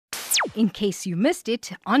in case you missed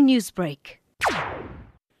it on Newsbreak.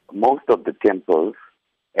 Most of the temples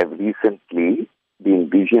have recently been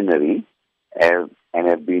visionary and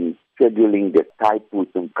have been scheduling the Thai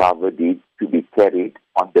Poosam Kavady to be carried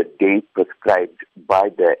on the date prescribed by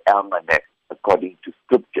the almanac according to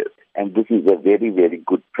scriptures. And this is a very, very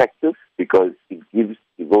good practice because it gives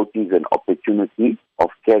devotees an opportunity of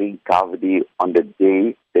carrying Kavady on the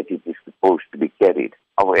day that it is supposed to be carried.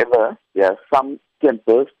 However, there are some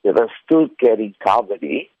temples that are still carrying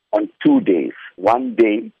Kavady on 2 days. One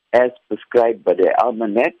day as prescribed by the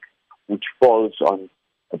almanac, which falls on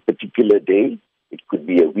a particular day. It could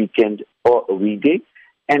be a weekend or a weekday.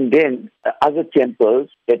 And then other temples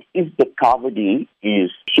that if the Kavady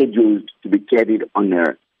is scheduled to be carried on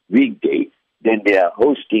a weekday, then they are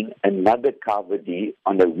hosting another Kavady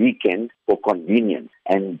on a weekend for convenience.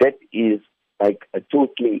 And that is like a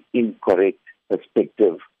totally incorrect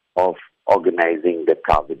perspective of organizing the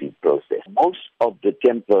Kavady process. Most of the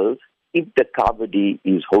temples, if the Kavady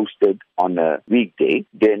is hosted on a weekday,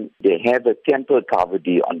 then they have a temple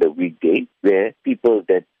Kavady on the weekday where people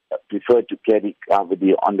that prefer to carry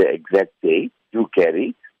Kavady on the exact day do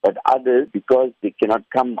carry, but others, because they cannot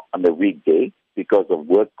come on the weekday because of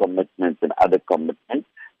work commitments and other commitments,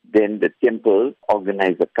 then the temples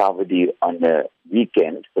organize a Kavady on a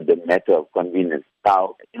weekend for the matter of convenience.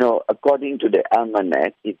 Now, according to the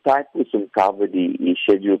almanac, if Thai Poosam Kavady is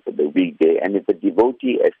scheduled for the weekday, and if a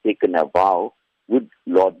devotee has taken a vow with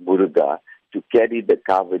Lord Muruga to carry the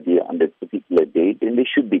Kavady on that particular day, then they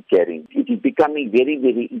should be carrying. It is becoming very,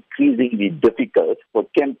 very increasingly difficult for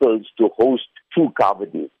temples to host two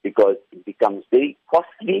Kavadys because it becomes very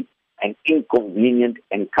costly and inconvenient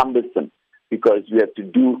and cumbersome because you have to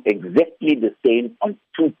do exactly the same on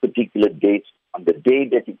two particular dates, on the day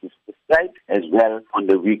that it is prescribed as well on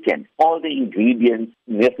the weekend. All the ingredients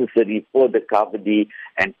necessary for the Kavady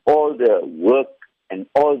and all the work and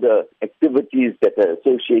all the activities that are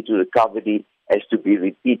associated with Kavady has to be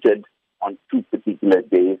repeated on two particular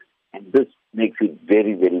days. And this makes it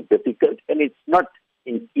very, very difficult. And it's not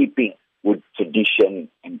in keeping with tradition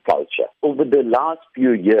and culture. Over the last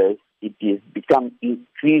few years, it has become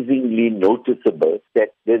increasingly noticeable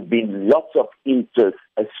that there's been lots of interest,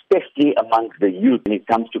 especially amongst the youth when it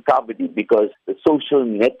comes to Kavady, because the social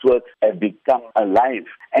networks have become alive.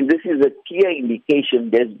 And this is a clear indication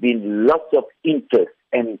there's been lots of interest.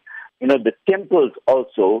 And, the temples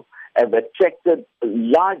also have attracted a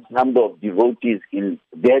large number of devotees in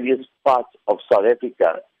various parts of South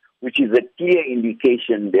Africa, which is a clear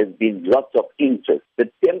indication there's been lots of interest.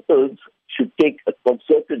 The temples should take a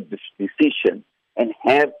concerted decision and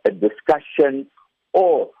have a discussion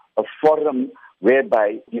or a forum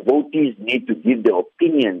whereby devotees need to give their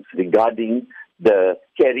opinions regarding the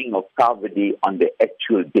carrying of Kavady on the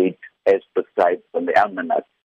actual date as prescribed from the almanac.